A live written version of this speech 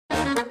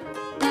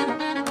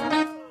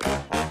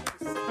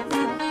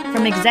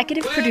From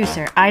executive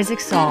producer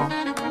Isaac Saul,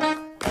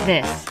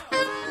 this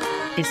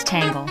is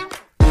Tangle.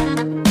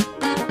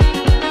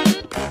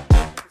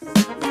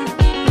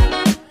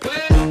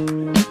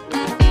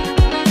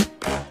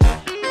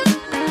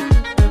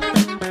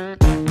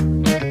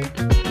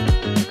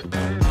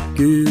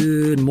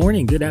 Good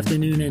morning, good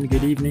afternoon, and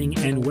good evening,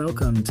 and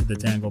welcome to the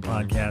Tangle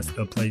Podcast,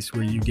 a place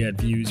where you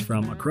get views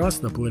from across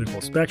the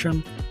political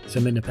spectrum,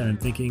 some independent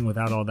thinking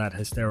without all that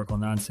hysterical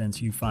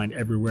nonsense you find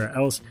everywhere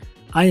else.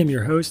 I am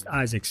your host,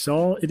 Isaac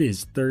Saul. It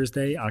is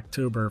Thursday,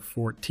 October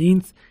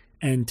 14th,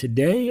 and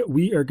today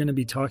we are going to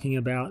be talking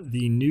about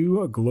the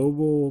new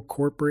global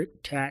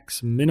corporate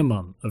tax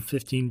minimum of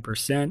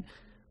 15%,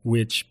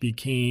 which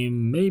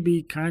became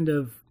maybe kind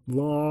of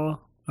law,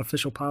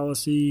 official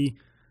policy,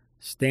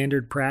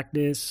 standard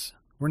practice.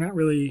 We're not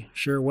really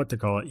sure what to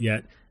call it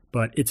yet,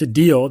 but it's a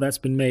deal that's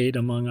been made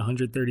among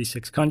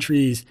 136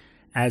 countries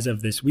as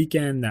of this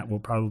weekend that will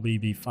probably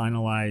be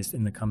finalized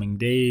in the coming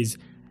days,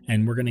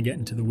 and we're going to get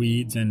into the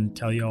weeds and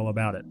tell you all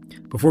about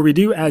it. Before we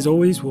do, as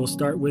always, we'll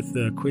start with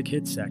the quick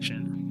hits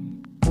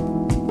section.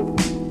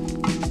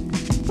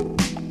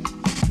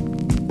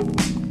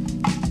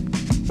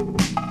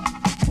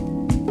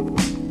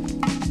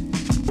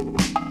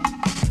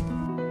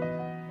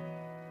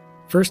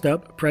 First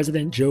up,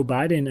 President Joe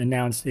Biden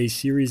announced a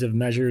series of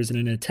measures in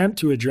an attempt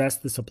to address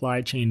the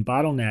supply chain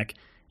bottleneck,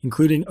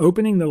 including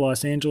opening the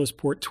Los Angeles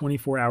port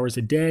 24 hours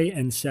a day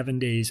and 7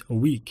 days a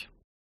week.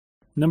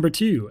 Number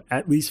 2,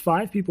 at least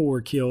 5 people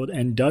were killed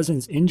and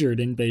dozens injured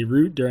in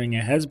Beirut during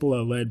a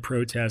Hezbollah-led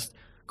protest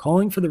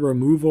calling for the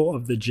removal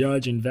of the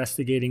judge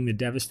investigating the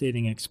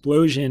devastating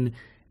explosion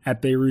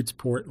at Beirut's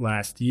port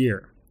last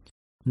year.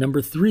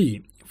 Number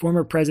 3,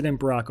 former President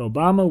Barack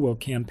Obama will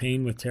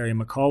campaign with Terry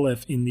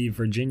McAuliffe in the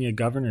Virginia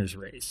governor's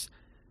race.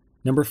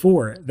 Number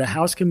 4, the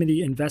House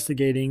committee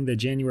investigating the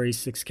January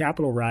 6th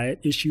Capitol riot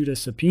issued a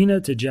subpoena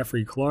to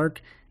Jeffrey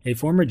Clark, a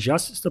former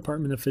Justice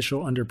Department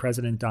official under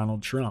President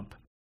Donald Trump.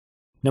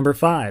 Number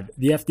 5,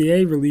 the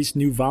FDA released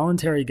new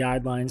voluntary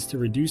guidelines to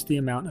reduce the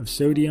amount of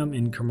sodium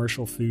in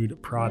commercial food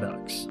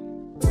products.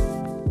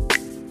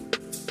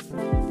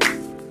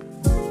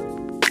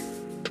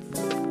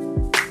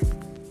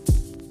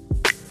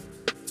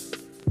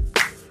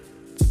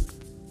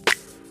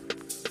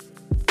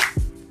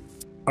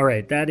 All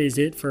right, that is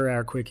it for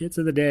our quick hits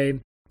of the day.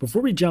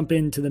 Before we jump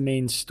into the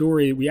main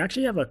story, we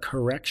actually have a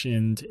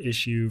correction to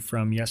issue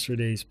from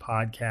yesterday's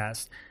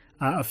podcast.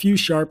 A few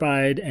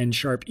sharp-eyed and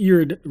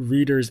sharp-eared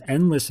readers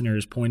and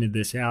listeners pointed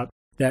this out,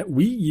 that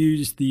we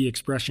used the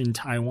expression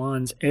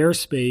Taiwan's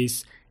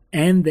airspace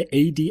and the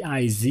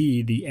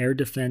ADIZ, the Air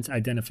Defense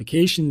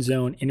Identification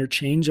Zone,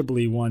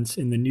 interchangeably once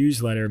in the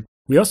newsletter.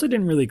 We also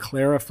didn't really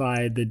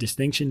clarify the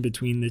distinction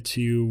between the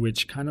two,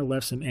 which kind of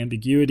left some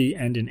ambiguity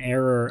and an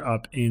error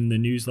up in the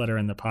newsletter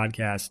and the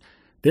podcast.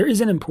 There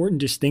is an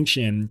important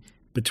distinction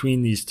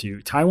between these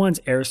two. Taiwan's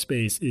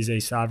airspace is a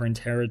sovereign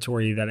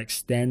territory that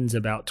extends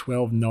about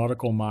 12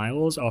 nautical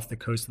miles off the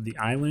coast of the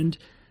island.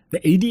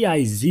 The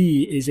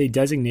ADIZ is a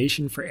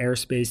designation for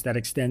airspace that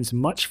extends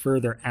much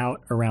further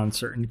out around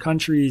certain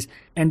countries,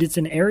 and it's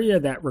an area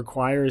that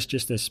requires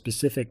just a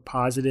specific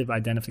positive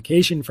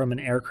identification from an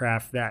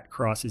aircraft that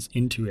crosses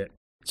into it.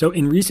 So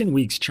in recent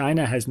weeks,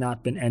 China has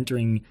not been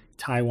entering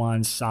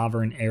Taiwan's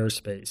sovereign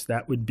airspace.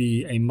 That would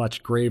be a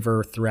much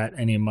graver threat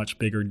and a much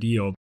bigger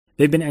deal.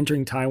 They've been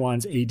entering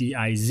Taiwan's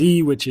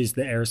ADIZ, which is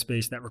the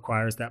airspace that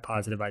requires that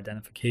positive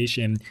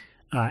identification,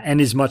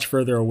 and is much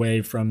further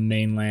away from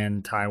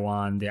mainland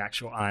Taiwan, the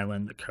actual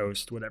island, the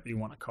coast, whatever you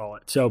want to call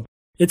it. So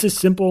it's a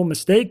simple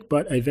mistake,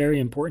 but a very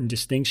important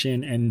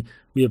distinction, and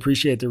we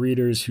appreciate the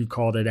readers who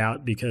called it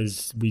out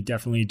because we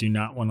definitely do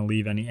not want to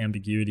leave any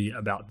ambiguity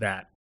about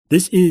that.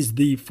 This is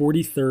the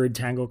 43rd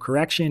Tangle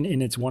correction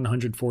in its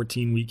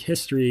 114-week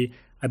history.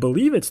 I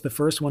believe it's the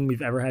first one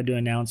we've ever had to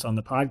announce on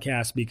the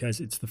podcast because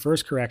it's the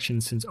first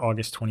correction since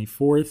August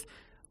 24th.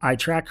 I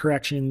track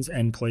corrections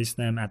and place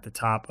them at the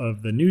top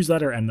of the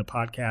newsletter and the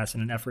podcast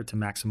in an effort to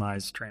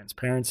maximize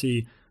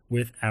transparency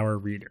with our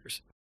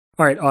readers.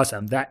 All right,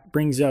 awesome. That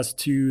brings us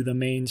to the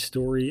main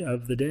story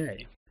of the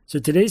day. So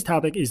today's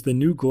topic is the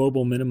new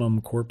global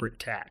minimum corporate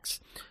tax.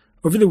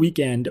 Over the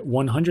weekend,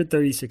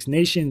 136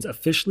 nations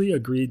officially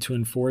agreed to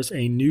enforce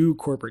a new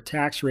corporate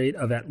tax rate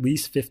of at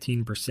least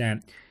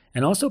 15%,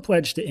 and also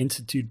pledged to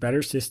institute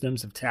better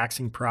systems of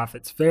taxing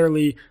profits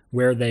fairly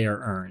where they are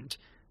earned.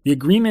 The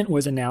agreement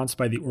was announced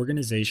by the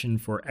Organization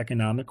for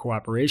Economic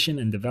Cooperation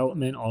and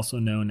Development, also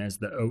known as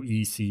the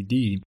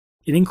OECD.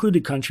 It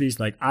included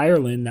countries like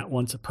Ireland that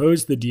once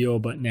opposed the deal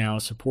but now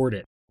support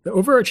it. The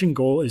overarching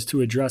goal is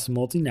to address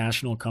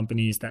multinational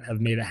companies that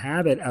have made a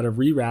habit out of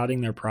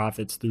rerouting their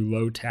profits through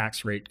low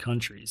tax rate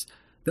countries.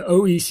 The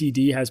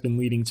OECD has been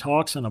leading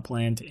talks on a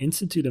plan to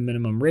institute a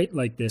minimum rate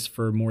like this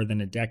for more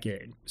than a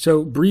decade.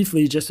 So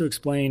briefly, just to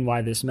explain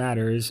why this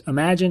matters,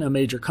 imagine a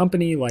major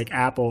company like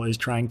Apple is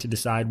trying to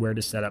decide where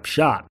to set up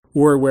shop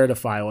or where to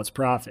file its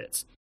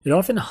profits. It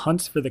often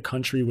hunts for the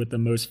country with the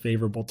most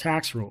favorable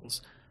tax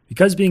rules.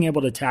 Because being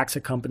able to tax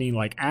a company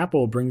like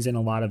Apple brings in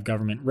a lot of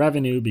government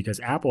revenue because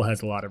Apple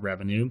has a lot of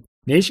revenue,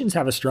 Nations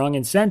have a strong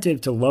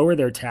incentive to lower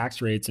their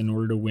tax rates in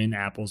order to win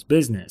Apple's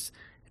business.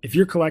 If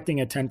you're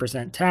collecting a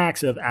 10%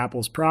 tax of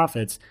Apple's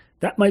profits,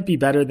 that might be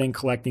better than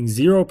collecting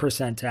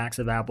 0% tax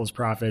of Apple's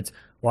profits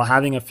while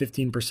having a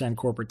 15%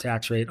 corporate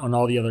tax rate on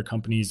all the other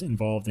companies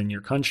involved in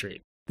your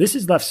country. This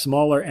has left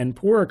smaller and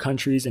poorer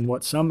countries in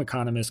what some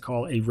economists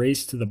call a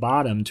race to the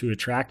bottom to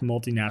attract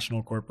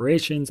multinational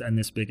corporations and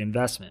this big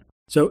investment.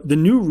 So the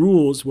new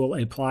rules will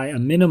apply a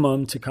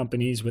minimum to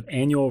companies with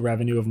annual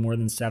revenue of more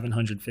than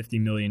 $750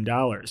 million.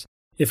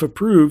 If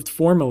approved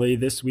formally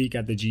this week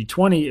at the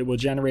G20, it will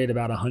generate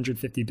about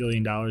 $150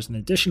 billion in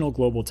additional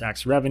global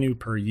tax revenue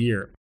per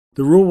year.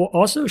 The rule will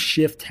also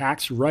shift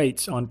tax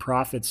rights on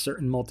profits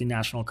certain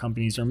multinational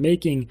companies are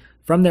making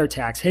from their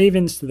tax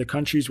havens to the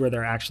countries where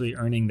they're actually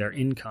earning their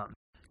income.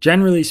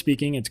 Generally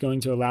speaking, it's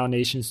going to allow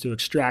nations to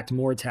extract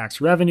more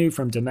tax revenue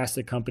from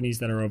domestic companies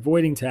that are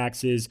avoiding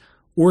taxes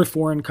or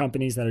foreign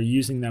companies that are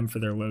using them for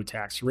their low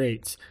tax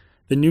rates.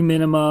 The new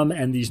minimum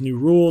and these new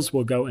rules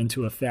will go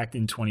into effect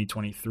in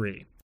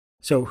 2023.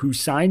 So who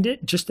signed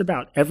it? Just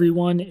about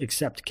everyone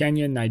except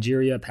Kenya,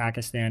 Nigeria,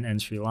 Pakistan,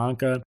 and Sri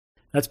Lanka.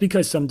 That's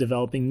because some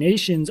developing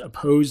nations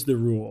oppose the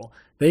rule.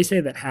 They say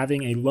that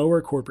having a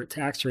lower corporate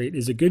tax rate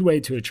is a good way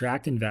to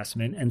attract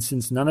investment, and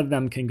since none of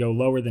them can go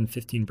lower than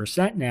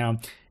 15% now,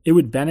 it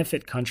would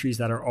benefit countries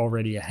that are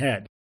already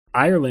ahead.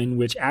 Ireland,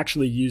 which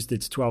actually used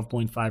its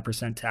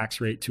 12.5%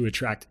 tax rate to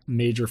attract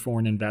major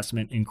foreign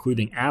investment,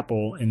 including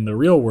Apple, in the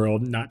real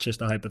world, not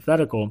just a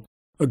hypothetical,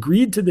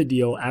 agreed to the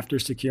deal after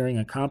securing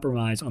a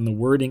compromise on the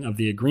wording of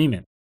the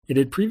agreement. It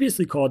had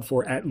previously called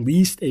for at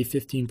least a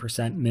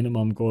 15%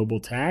 minimum global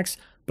tax,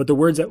 but the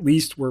words "at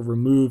least" were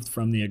removed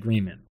from the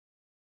agreement.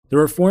 The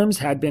reforms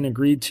had been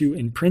agreed to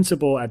in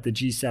principle at the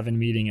G7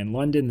 meeting in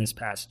London this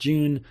past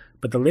June,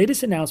 but the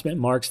latest announcement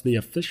marks the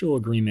official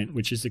agreement,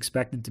 which is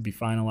expected to be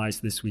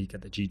finalized this week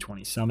at the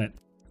G20 summit.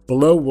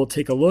 Below, we'll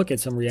take a look at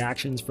some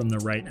reactions from the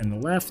right and the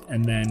left,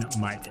 and then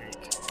my take.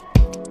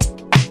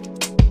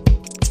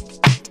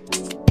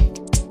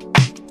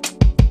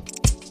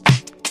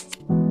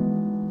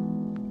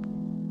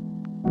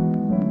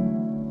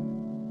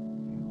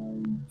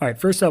 All right,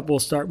 first up, we'll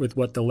start with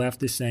what the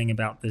left is saying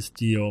about this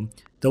deal.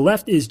 The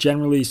left is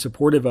generally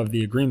supportive of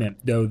the agreement,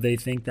 though they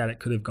think that it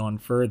could have gone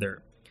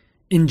further.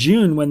 In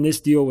June, when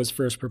this deal was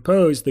first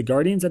proposed, the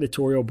Guardian's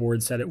editorial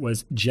board said it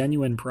was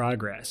genuine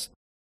progress.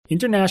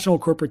 International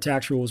corporate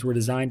tax rules were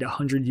designed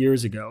 100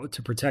 years ago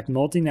to protect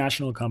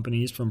multinational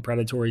companies from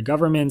predatory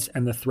governments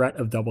and the threat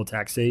of double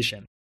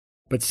taxation.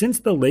 But since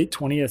the late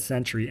 20th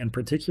century, and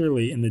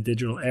particularly in the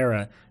digital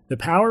era, the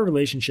power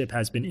relationship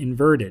has been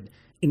inverted.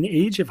 In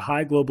the age of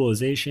high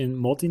globalization,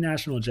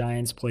 multinational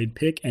giants played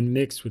pick and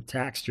mix with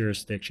tax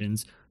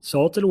jurisdictions,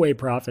 salted away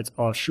profits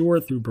offshore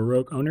through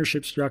Baroque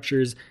ownership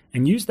structures,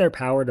 and used their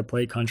power to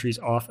play countries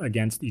off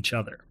against each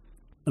other.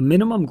 A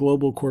minimum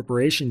global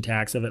corporation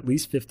tax of at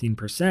least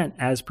 15%,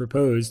 as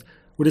proposed,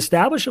 would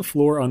establish a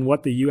floor on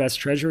what the U.S.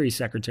 Treasury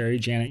Secretary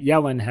Janet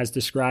Yellen has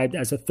described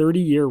as a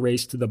 30-year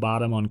race to the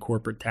bottom on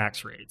corporate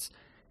tax rates.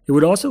 It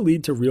would also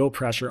lead to real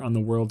pressure on the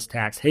world's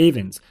tax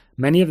havens,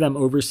 many of them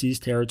overseas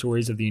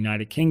territories of the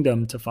United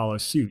Kingdom, to follow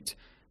suit.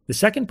 The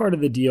second part of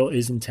the deal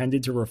is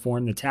intended to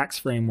reform the tax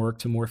framework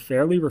to more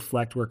fairly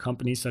reflect where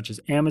companies such as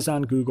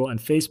Amazon, Google, and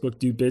Facebook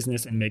do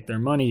business and make their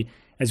money,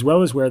 as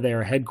well as where they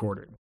are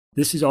headquartered.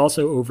 This is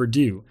also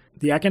overdue.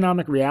 The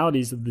economic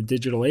realities of the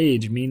digital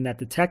age mean that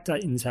the tech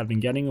titans have been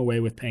getting away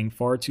with paying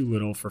far too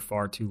little for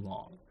far too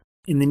long.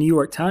 In the New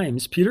York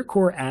Times, Peter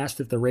Core asked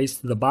if the race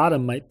to the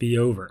bottom might be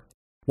over.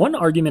 One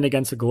argument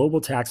against a global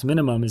tax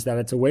minimum is that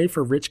it's a way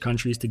for rich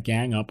countries to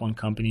gang up on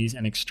companies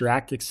and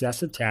extract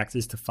excessive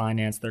taxes to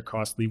finance their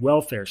costly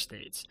welfare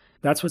states.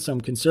 That's what some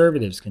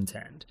conservatives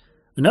contend.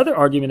 Another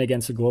argument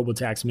against a global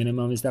tax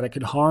minimum is that it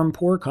could harm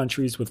poor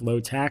countries with low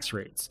tax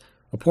rates.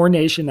 A poor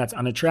nation that's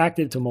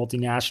unattractive to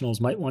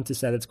multinationals might want to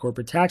set its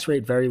corporate tax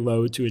rate very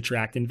low to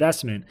attract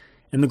investment,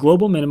 and the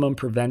global minimum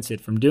prevents it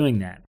from doing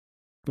that.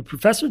 But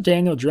Professor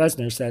Daniel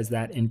Dresner says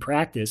that, in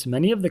practice,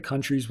 many of the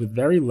countries with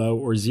very low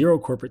or zero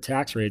corporate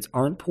tax rates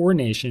aren't poor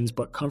nations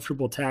but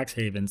comfortable tax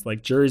havens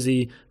like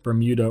Jersey,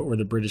 Bermuda, or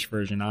the British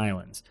Virgin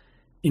Islands.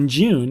 In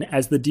June,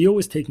 as the deal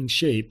was taking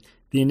shape,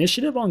 the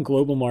Initiative on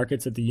Global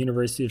Markets at the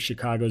University of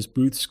Chicago's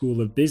Booth School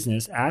of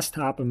Business asked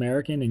top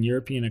American and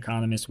European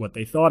economists what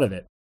they thought of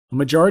it. A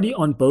majority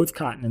on both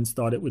continents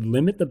thought it would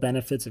limit the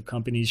benefits of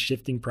companies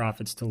shifting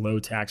profits to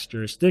low-tax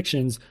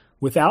jurisdictions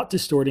without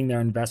distorting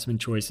their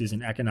investment choices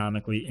in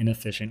economically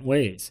inefficient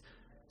ways.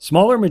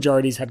 Smaller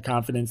majorities had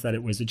confidence that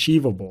it was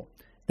achievable.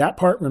 That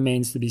part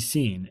remains to be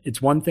seen.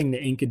 It's one thing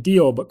to ink a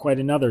deal, but quite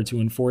another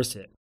to enforce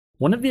it.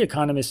 One of the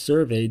economists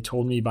surveyed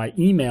told me by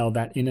email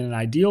that in an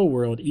ideal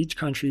world, each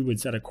country would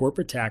set a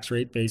corporate tax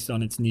rate based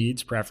on its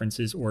needs,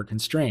 preferences, or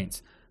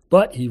constraints.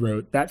 But, he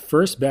wrote, that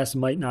first best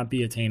might not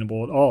be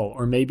attainable at all,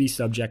 or may be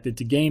subjected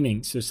to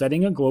gaming, so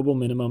setting a global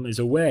minimum is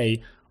a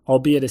way,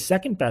 albeit a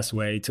second best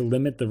way, to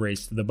limit the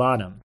race to the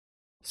bottom.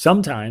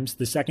 Sometimes,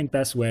 the second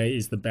best way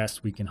is the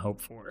best we can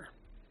hope for.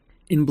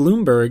 In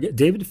Bloomberg,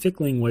 David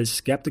Fickling was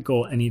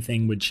skeptical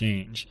anything would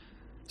change.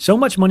 So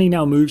much money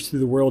now moves through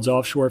the world's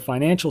offshore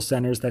financial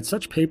centers that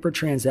such paper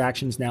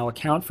transactions now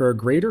account for a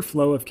greater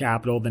flow of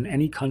capital than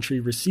any country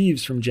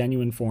receives from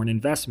genuine foreign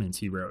investments,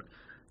 he wrote.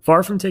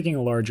 Far from taking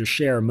a larger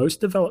share, most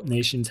developed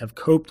nations have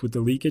coped with the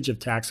leakage of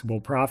taxable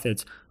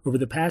profits over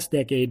the past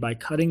decade by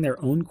cutting their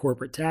own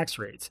corporate tax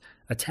rates,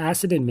 a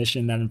tacit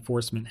admission that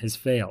enforcement has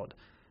failed.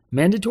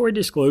 Mandatory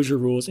disclosure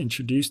rules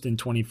introduced in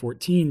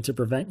 2014 to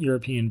prevent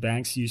European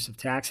banks' use of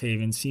tax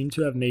havens seem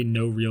to have made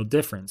no real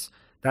difference.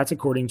 That's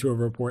according to a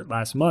report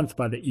last month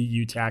by the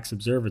EU Tax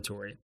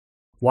Observatory.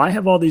 Why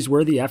have all these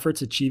worthy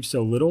efforts achieved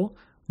so little?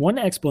 One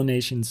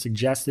explanation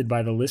suggested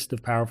by the list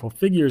of powerful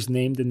figures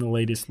named in the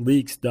latest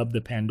leaks dubbed the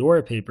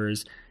Pandora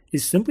Papers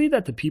is simply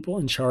that the people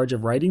in charge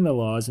of writing the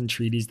laws and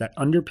treaties that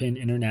underpin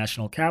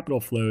international capital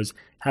flows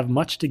have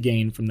much to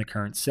gain from the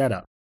current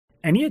setup.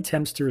 Any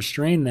attempts to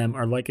restrain them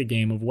are like a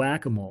game of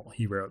whack-a-mole,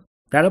 he wrote.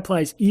 That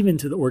applies even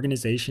to the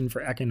Organization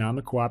for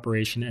Economic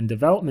Cooperation and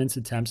Development's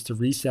attempts to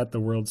reset the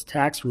world's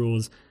tax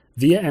rules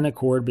via an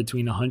accord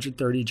between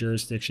 130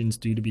 jurisdictions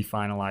due to be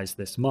finalized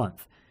this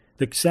month.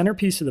 The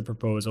centerpiece of the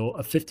proposal,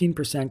 a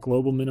 15%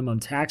 global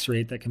minimum tax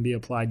rate that can be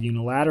applied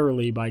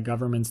unilaterally by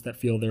governments that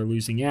feel they're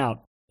losing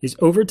out, is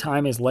over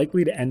time is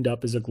likely to end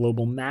up as a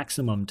global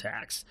maximum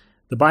tax.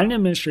 The Biden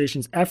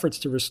administration's efforts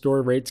to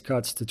restore rates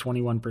cuts to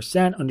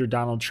 21% under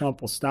Donald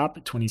Trump will stop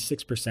at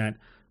 26%,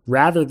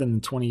 rather than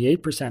the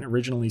 28%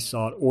 originally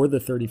sought or the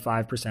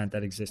 35%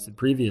 that existed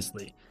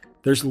previously.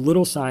 There's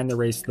little sign the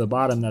race to the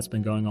bottom that's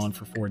been going on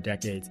for 4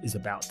 decades is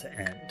about to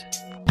end.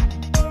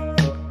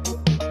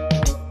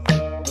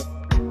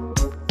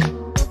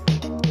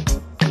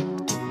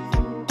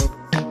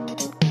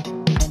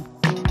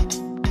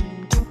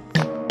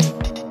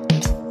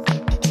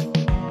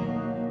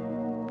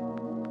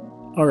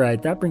 All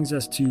right, that brings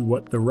us to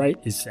what the right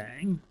is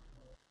saying.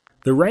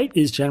 The right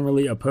is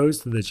generally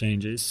opposed to the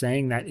changes,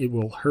 saying that it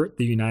will hurt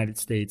the United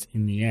States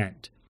in the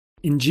end.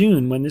 In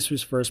June, when this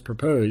was first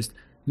proposed,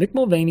 Mick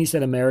Mulvaney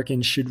said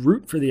Americans should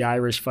root for the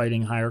Irish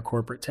fighting higher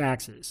corporate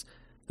taxes.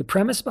 The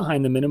premise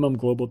behind the minimum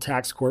global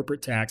tax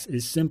corporate tax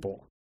is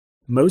simple.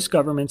 Most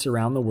governments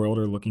around the world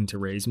are looking to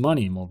raise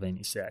money,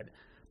 Mulvaney said.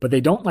 But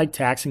they don't like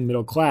taxing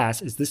middle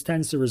class, as this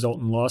tends to result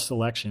in lost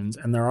elections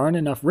and there aren't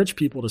enough rich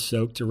people to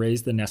soak to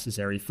raise the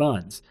necessary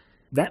funds.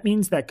 That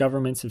means that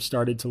governments have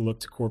started to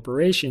look to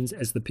corporations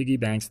as the piggy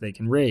banks they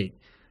can raid.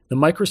 The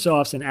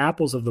Microsofts and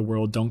Apples of the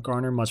world don't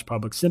garner much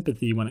public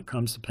sympathy when it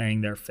comes to paying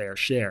their fair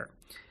share.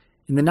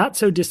 In the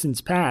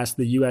not-so-distant past,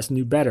 the U.S.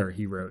 knew better,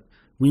 he wrote.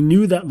 We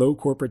knew that low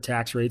corporate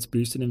tax rates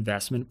boosted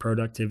investment,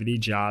 productivity,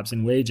 jobs,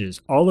 and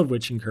wages, all of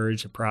which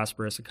encouraged a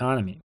prosperous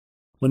economy.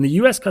 When the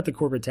U.S. cut the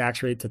corporate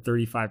tax rate to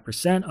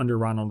 35% under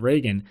Ronald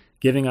Reagan,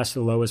 giving us the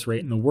lowest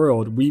rate in the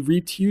world, we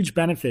reaped huge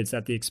benefits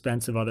at the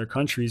expense of other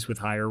countries with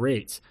higher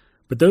rates.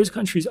 But those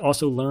countries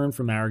also learned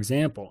from our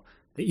example.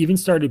 They even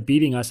started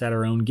beating us at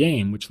our own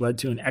game, which led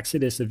to an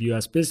exodus of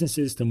U.S.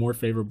 businesses to more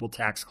favorable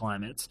tax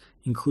climates,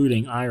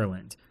 including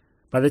Ireland.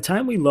 By the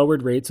time we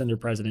lowered rates under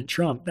President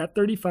Trump, that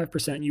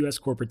 35% U.S.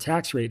 corporate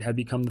tax rate had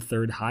become the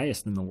 3rd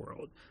highest in the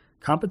world.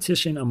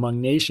 Competition among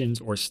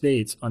nations or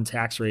states on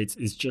tax rates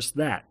is just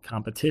that,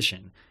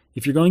 competition.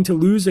 If you're going to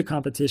lose a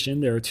competition,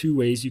 there are 2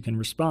 ways you can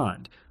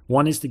respond.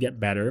 One is to get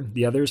better,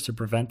 the other is to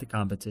prevent the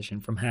competition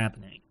from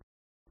happening.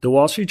 The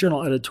Wall Street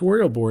Journal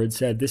editorial board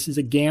said this is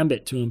a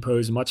gambit to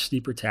impose much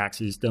steeper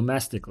taxes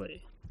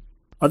domestically.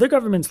 Other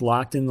governments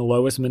locked in the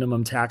lowest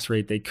minimum tax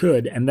rate they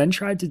could and then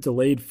tried to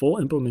delay full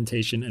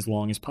implementation as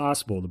long as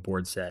possible, the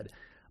board said.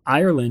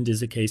 Ireland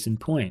is a case in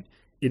point.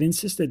 It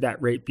insisted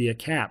that rate be a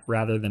cap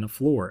rather than a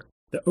floor.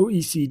 The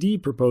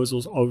OECD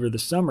proposals over the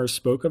summer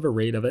spoke of a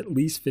rate of at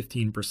least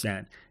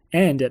 15%,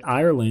 and at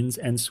Ireland's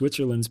and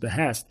Switzerland's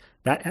behest,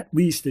 that at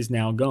least is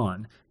now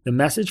gone. The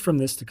message from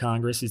this to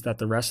Congress is that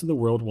the rest of the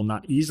world will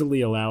not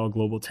easily allow a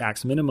global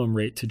tax minimum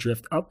rate to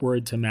drift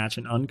upward to match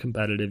an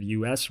uncompetitive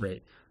U.S.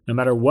 rate, no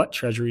matter what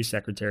Treasury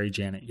Secretary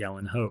Janet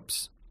Yellen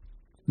hopes.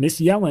 Ms.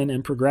 Yellen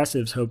and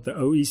progressives hope the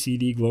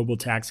OECD global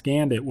tax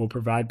gambit will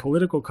provide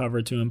political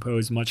cover to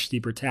impose much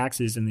steeper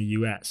taxes in the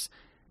U.S.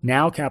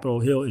 Now Capitol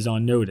Hill is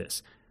on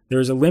notice. There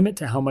is a limit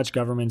to how much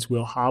governments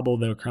will hobble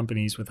their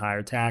companies with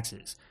higher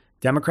taxes.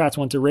 Democrats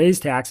want to raise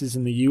taxes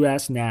in the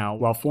U.S. now,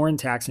 while foreign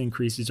tax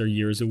increases are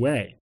years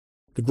away.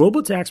 The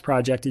Global Tax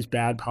Project is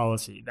bad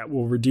policy that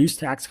will reduce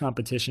tax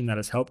competition that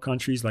has helped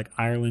countries like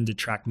Ireland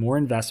attract more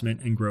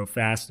investment and grow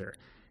faster.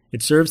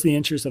 It serves the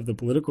interests of the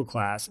political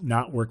class,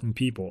 not working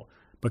people.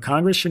 But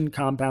Congress shouldn't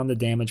compound the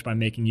damage by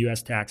making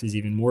U.S. taxes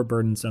even more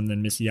burdensome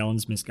than Ms.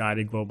 Yellen's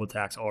misguided global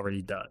tax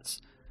already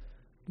does.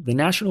 The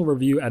National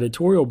Review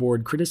editorial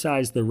board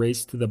criticized the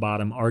race to the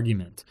bottom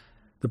argument.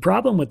 The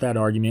problem with that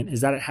argument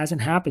is that it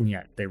hasn't happened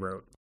yet, they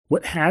wrote.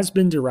 What has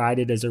been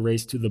derided as a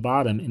race to the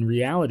bottom in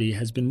reality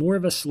has been more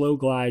of a slow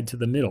glide to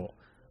the middle.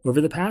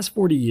 Over the past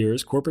 40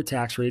 years, corporate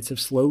tax rates have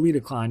slowly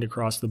declined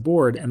across the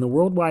board, and the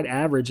worldwide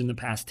average in the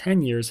past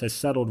 10 years has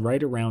settled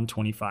right around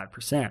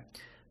 25%.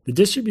 The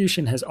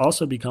distribution has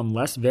also become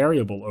less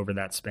variable over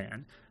that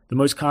span. The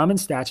most common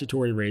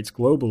statutory rates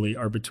globally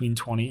are between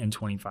 20 and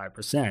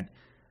 25%.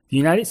 The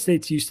United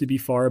States used to be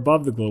far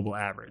above the global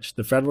average.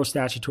 The federal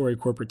statutory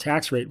corporate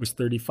tax rate was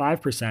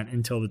 35%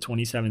 until the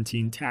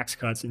 2017 Tax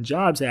Cuts and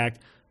Jobs Act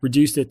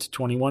reduced it to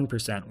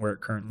 21%, where it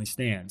currently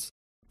stands.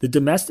 The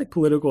domestic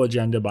political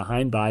agenda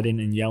behind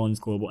Biden and Yellen's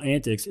global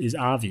antics is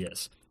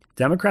obvious.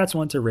 Democrats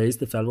want to raise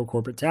the federal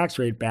corporate tax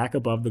rate back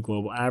above the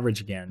global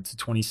average again to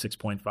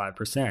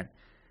 26.5%.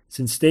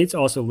 Since states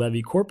also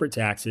levy corporate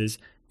taxes,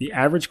 the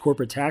average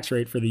corporate tax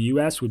rate for the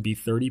U.S. would be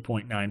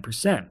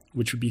 30.9%,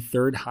 which would be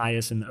third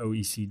highest in the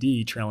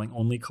OECD, trailing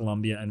only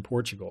Colombia and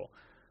Portugal.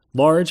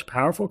 Large,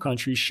 powerful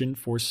countries shouldn't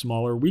force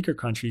smaller, weaker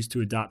countries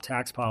to adopt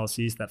tax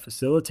policies that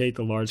facilitate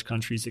the large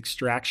country's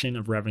extraction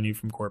of revenue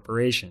from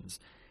corporations.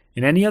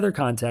 In any other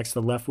context,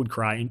 the left would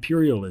cry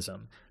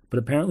imperialism, but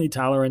apparently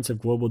tolerance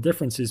of global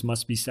differences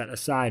must be set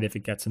aside if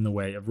it gets in the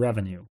way of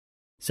revenue.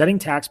 Setting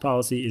tax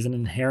policy is an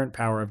inherent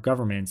power of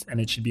governments,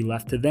 and it should be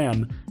left to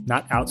them,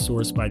 not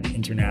outsourced by the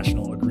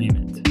international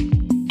agreement.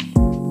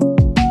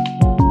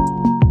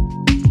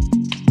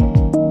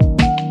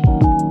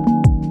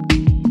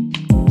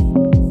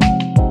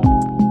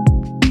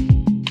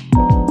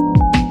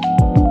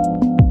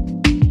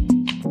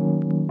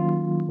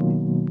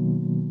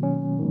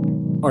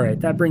 All right,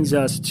 that brings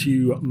us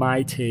to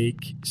my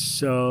take.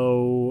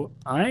 So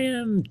I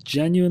am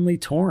genuinely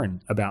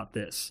torn about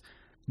this.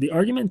 The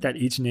argument that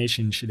each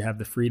nation should have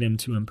the freedom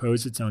to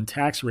impose its own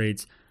tax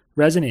rates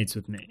resonates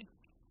with me.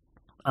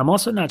 I'm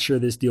also not sure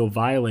this deal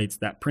violates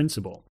that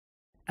principle.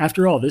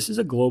 After all, this is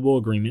a global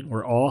agreement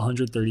where all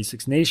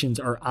 136 nations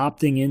are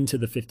opting into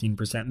the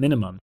 15%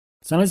 minimum.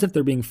 It's not as if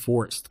they're being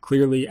forced.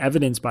 Clearly,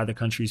 evidenced by the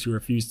countries who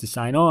refuse to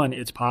sign on,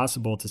 it's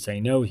possible to say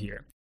no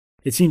here.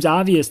 It seems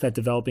obvious that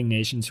developing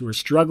nations who are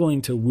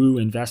struggling to woo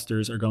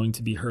investors are going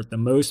to be hurt the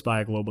most by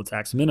a global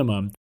tax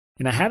minimum,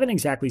 and I haven't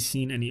exactly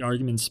seen any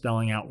arguments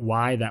spelling out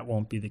why that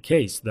won't be the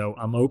case, though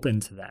I'm open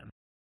to them.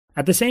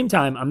 At the same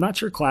time, I'm not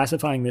sure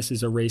classifying this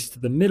as a race to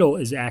the middle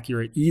is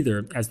accurate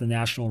either, as the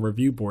National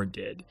Review Board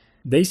did.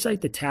 They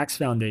cite the Tax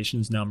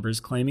Foundation's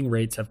numbers claiming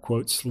rates have,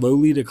 quote,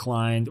 slowly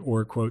declined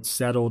or, quote,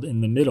 settled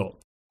in the middle.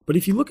 But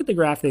if you look at the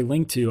graph they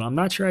link to, I'm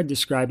not sure I'd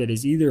describe it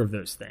as either of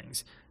those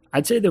things.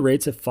 I'd say the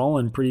rates have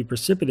fallen pretty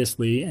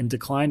precipitously and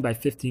declined by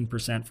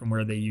 15% from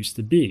where they used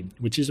to be,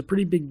 which is a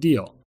pretty big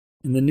deal.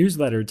 In the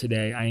newsletter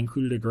today, I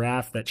included a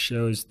graph that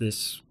shows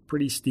this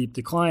pretty steep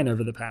decline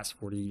over the past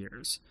 40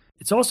 years.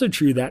 It's also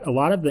true that a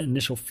lot of the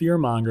initial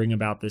fear-mongering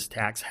about this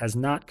tax has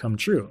not come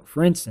true.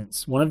 For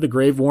instance, one of the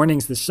grave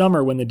warnings this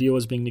summer when the deal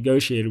was being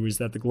negotiated was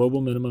that the global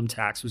minimum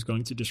tax was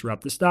going to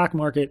disrupt the stock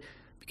market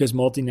because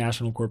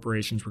multinational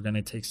corporations were going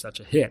to take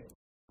such a hit.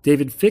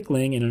 David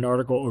Fickling, in an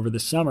article over the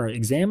summer,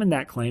 examined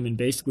that claim and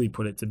basically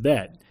put it to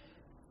bed.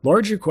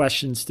 Larger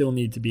questions still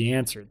need to be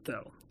answered,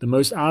 though. The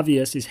most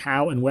obvious is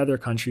how and whether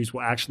countries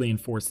will actually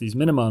enforce these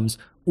minimums,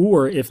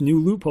 or if new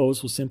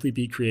loopholes will simply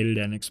be created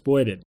and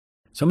exploited.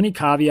 So many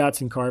caveats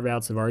and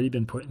carve-outs have already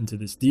been put into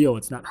this deal,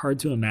 it's not hard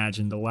to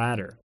imagine the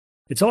latter.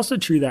 It's also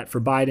true that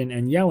for Biden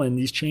and Yellen,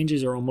 these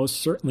changes are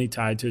almost certainly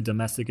tied to a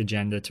domestic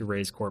agenda to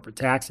raise corporate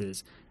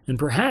taxes, and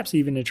perhaps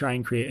even to try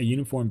and create a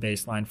uniform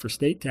baseline for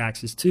state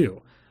taxes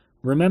too.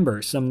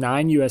 Remember, some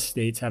 9 U.S.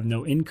 states have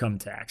no income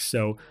tax,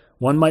 so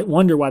one might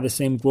wonder why the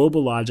same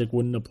global logic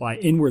wouldn't apply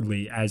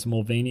inwardly, as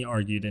Mulvaney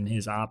argued in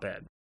his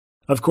op-ed.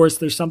 Of course,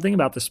 there's something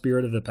about the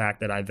spirit of the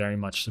pact that I very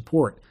much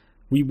support.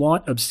 We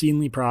want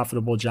obscenely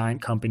profitable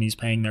giant companies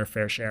paying their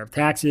fair share of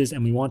taxes,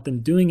 and we want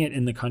them doing it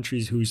in the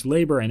countries whose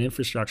labor and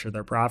infrastructure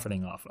they're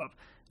profiting off of,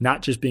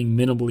 not just being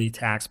minimally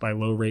taxed by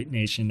low-rate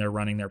nation they're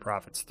running their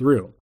profits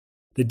through.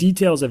 The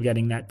details of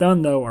getting that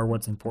done, though, are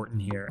what's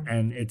important here,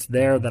 and it's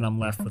there that I'm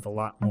left with a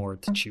lot more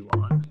to chew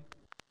on.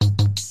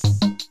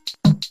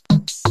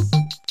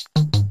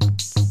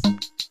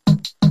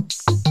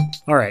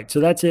 All right, so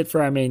that's it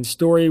for our main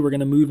story. We're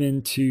going to move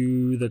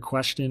into the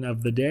question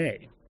of the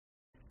day.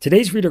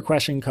 Today's reader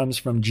question comes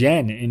from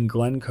Jen in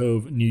Glen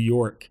Cove, New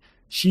York.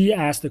 She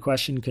asked a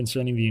question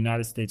concerning the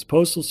United States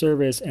Postal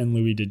Service and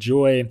Louis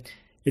DeJoy.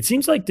 It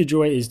seems like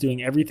DeJoy is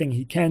doing everything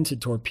he can to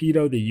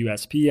torpedo the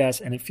USPS,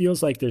 and it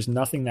feels like there's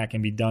nothing that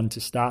can be done to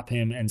stop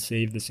him and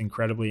save this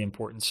incredibly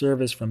important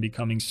service from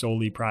becoming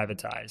solely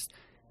privatized.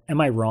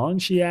 Am I wrong,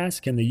 she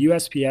asked? Can the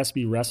USPS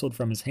be wrestled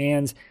from his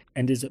hands,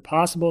 and is it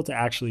possible to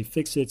actually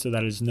fix it so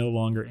that it is no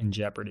longer in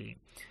jeopardy?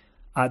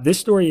 This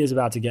story is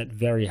about to get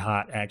very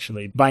hot,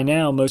 actually. By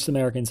now, most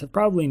Americans have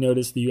probably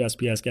noticed the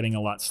USPS getting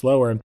a lot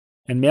slower,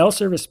 and mail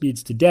service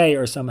speeds today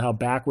are somehow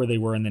back where they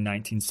were in the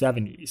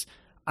 1970s.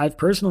 I've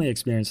personally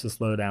experienced the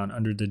slowdown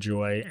under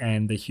DeJoy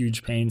and the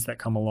huge pains that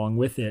come along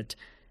with it,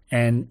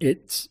 and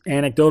it's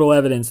anecdotal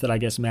evidence that I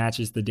guess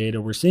matches the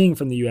data we're seeing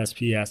from the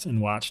USPS and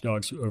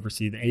watchdogs who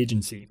oversee the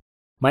agency.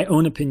 My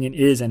own opinion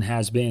is and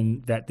has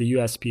been that the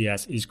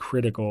USPS is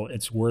critical.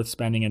 It's worth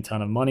spending a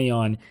ton of money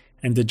on,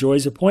 and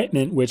DeJoy's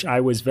appointment, which I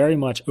was very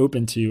much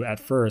open to at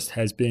first,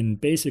 has been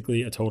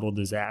basically a total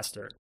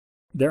disaster.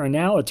 There are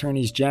now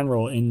attorneys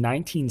general in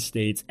 19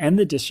 states and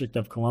the District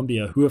of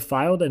Columbia who have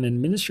filed an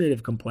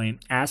administrative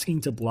complaint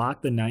asking to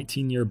block the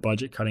 19-year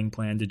budget cutting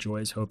plan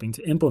DeJoy is hoping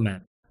to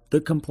implement. The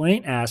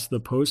complaint asked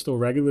the Postal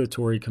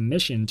Regulatory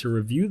Commission to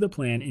review the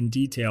plan in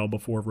detail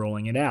before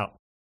rolling it out.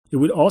 It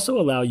would also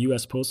allow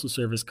U.S. Postal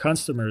Service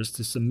customers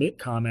to submit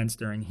comments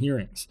during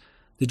hearings.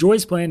 The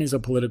Joyce plan is a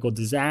political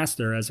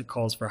disaster as it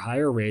calls for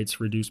higher rates,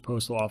 reduced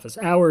postal office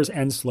hours,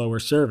 and slower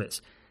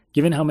service.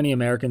 Given how many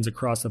Americans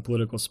across the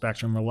political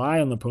spectrum rely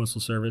on the Postal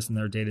Service in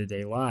their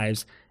day-to-day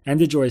lives, and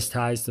the Joyce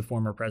ties to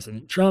former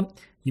President Trump,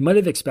 you might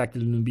have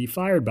expected him to be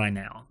fired by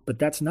now. But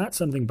that's not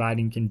something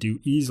Biden can do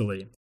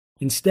easily.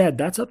 Instead,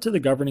 that's up to the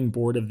governing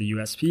board of the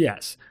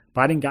USPS.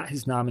 Biden got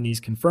his nominees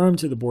confirmed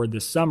to the board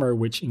this summer,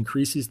 which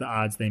increases the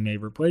odds they may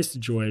replace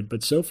DeJoy,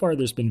 but so far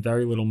there's been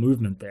very little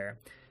movement there.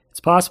 It's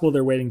possible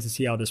they're waiting to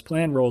see how this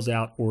plan rolls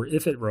out or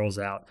if it rolls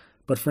out,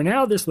 but for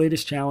now, this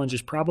latest challenge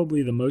is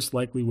probably the most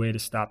likely way to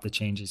stop the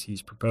changes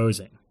he's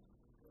proposing.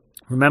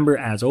 Remember,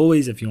 as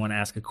always, if you want to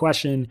ask a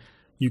question,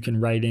 you can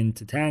write in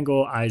to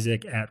Tangle,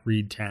 Isaac at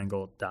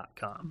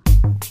readtangle.com.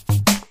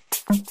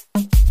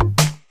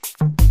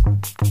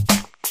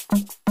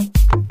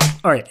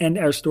 All right, and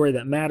our story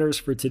that matters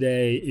for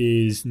today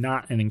is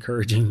not an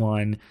encouraging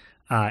one.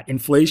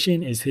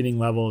 Inflation is hitting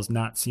levels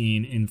not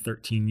seen in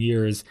 13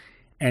 years,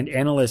 and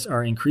analysts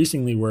are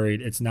increasingly worried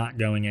it's not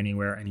going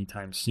anywhere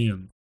anytime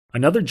soon.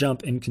 Another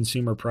jump in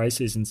consumer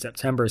prices in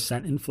September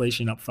sent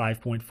inflation up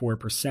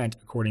 5.4%,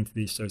 according to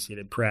the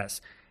Associated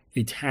Press.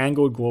 A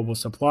tangled global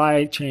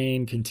supply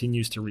chain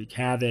continues to wreak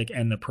havoc,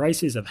 and the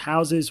prices of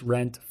houses,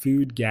 rent,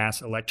 food,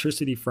 gas,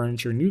 electricity,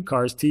 furniture, new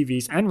cars,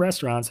 TVs, and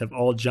restaurants have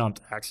all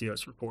jumped,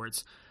 Axios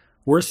reports.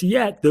 Worse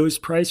yet, those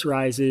price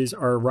rises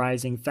are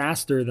rising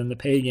faster than the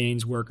pay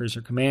gains workers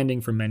are commanding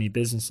from many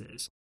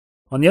businesses.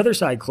 On the other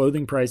side,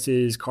 clothing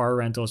prices, car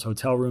rentals,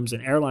 hotel rooms,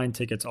 and airline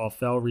tickets all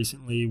fell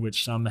recently,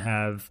 which some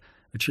have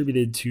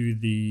attributed to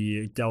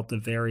the Delta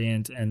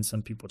variant and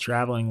some people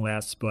traveling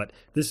less, but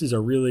this is a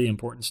really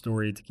important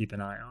story to keep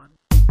an eye on.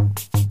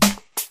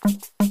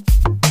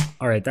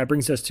 All right, that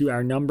brings us to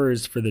our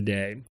numbers for the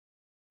day.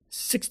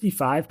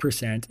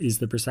 65% is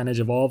the percentage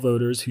of all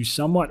voters who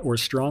somewhat or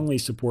strongly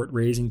support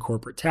raising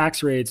corporate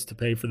tax rates to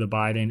pay for the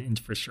Biden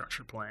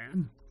infrastructure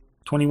plan.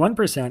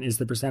 21% is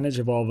the percentage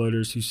of all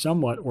voters who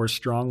somewhat or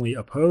strongly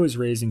oppose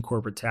raising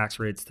corporate tax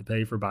rates to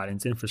pay for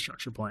Biden's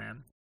infrastructure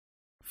plan.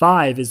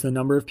 5 is the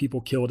number of people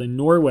killed in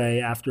Norway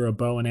after a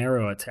bow and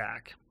arrow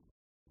attack.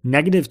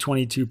 Negative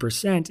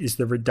 22% is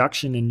the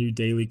reduction in new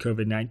daily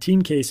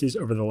COVID-19 cases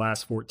over the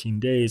last 14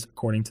 days,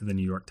 according to the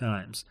New York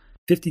Times.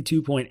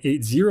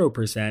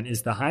 52.80%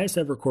 is the highest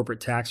ever corporate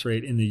tax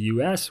rate in the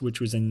U.S., which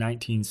was in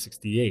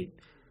 1968.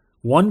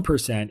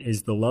 1%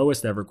 is the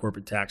lowest ever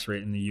corporate tax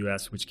rate in the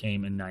U.S., which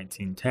came in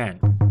 1910.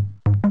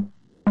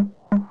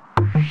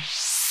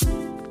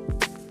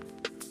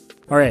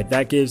 All right,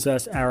 that gives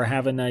us our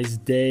Have a Nice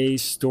Day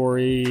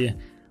story.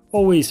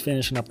 Always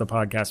finishing up the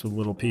podcast with a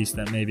little piece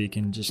that maybe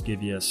can just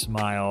give you a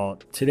smile.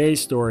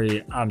 Today's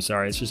story, I'm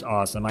sorry, it's just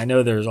awesome. I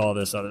know there's all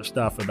this other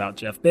stuff about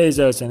Jeff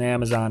Bezos and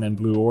Amazon and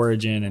Blue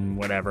Origin and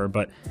whatever,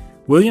 but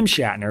William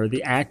Shatner,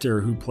 the actor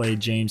who played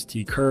James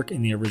T. Kirk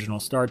in the original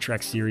Star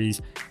Trek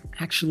series,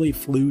 actually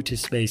flew to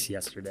space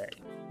yesterday.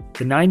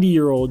 The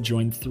 90-year-old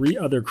joined 3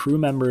 other crew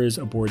members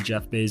aboard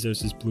Jeff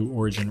Bezos' Blue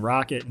Origin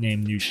rocket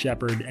named New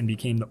Shepard and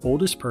became the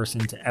oldest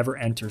person to ever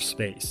enter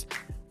space.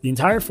 The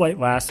entire flight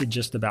lasted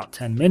just about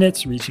 10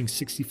 minutes, reaching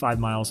 65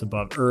 miles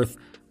above Earth,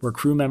 where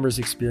crew members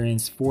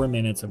experienced 4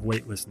 minutes of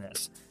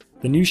weightlessness.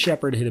 The New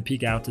Shepard hit a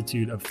peak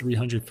altitude of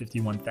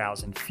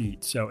 351,000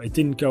 feet, so it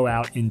didn't go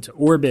out into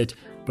orbit,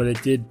 but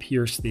it did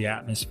pierce the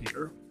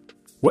atmosphere.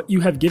 "What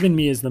you have given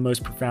me is the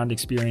most profound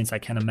experience I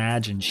can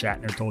imagine,"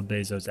 Shatner told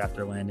Bezos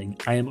after landing.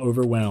 "I am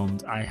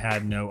overwhelmed. I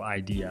had no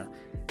idea."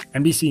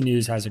 NBC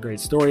News has a great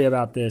story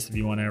about this. If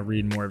you want to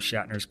read more of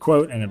Shatner's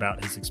quote and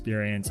about his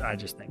experience, I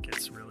just think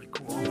it's really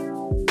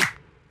cool.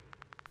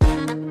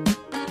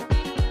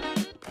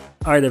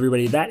 All right,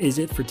 everybody, that is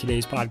it for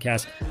today's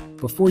podcast.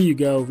 Before you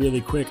go,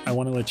 really quick, I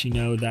want to let you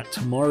know that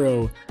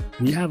tomorrow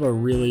we have a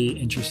really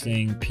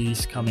interesting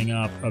piece coming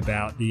up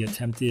about the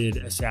attempted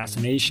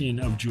assassination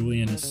of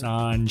Julian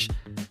Assange.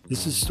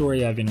 This is a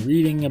story I've been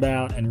reading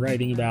about and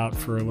writing about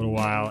for a little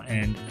while,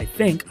 and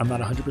I'm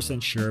not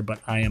 100% sure, but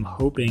I am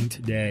hoping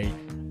today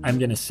I'm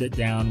going to sit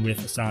down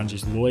with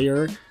Assange's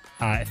lawyer.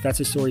 If that's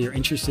a story you're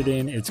interested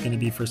in, it's going to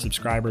be for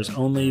subscribers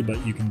only,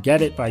 but you can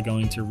get it by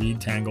going to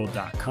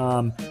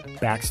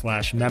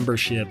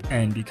readtangle.com/membership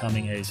and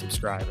becoming a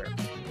subscriber.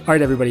 All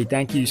right, everybody,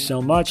 thank you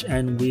so much,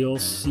 and we'll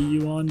see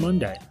you on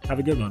Monday. Have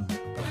a good one.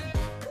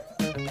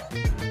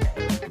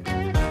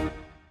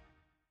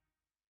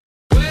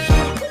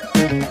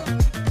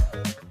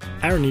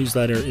 Our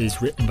newsletter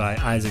is written by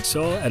Isaac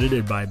Saul,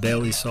 edited by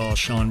Bailey Saul,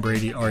 Sean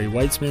Brady, Ari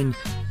Weitzman,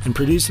 and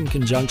produced in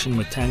conjunction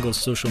with Tangle's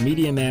social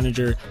media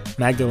manager,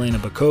 Magdalena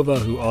Bakova,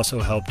 who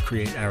also helped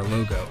create our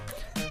logo.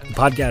 The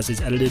podcast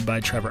is edited by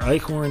Trevor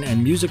Eichhorn,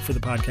 and music for the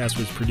podcast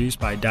was produced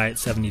by Diet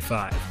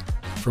 75.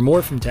 For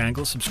more from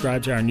Tangle,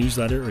 subscribe to our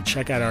newsletter or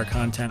check out our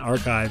content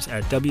archives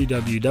at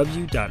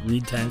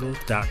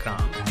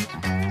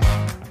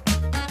www.readtangle.com.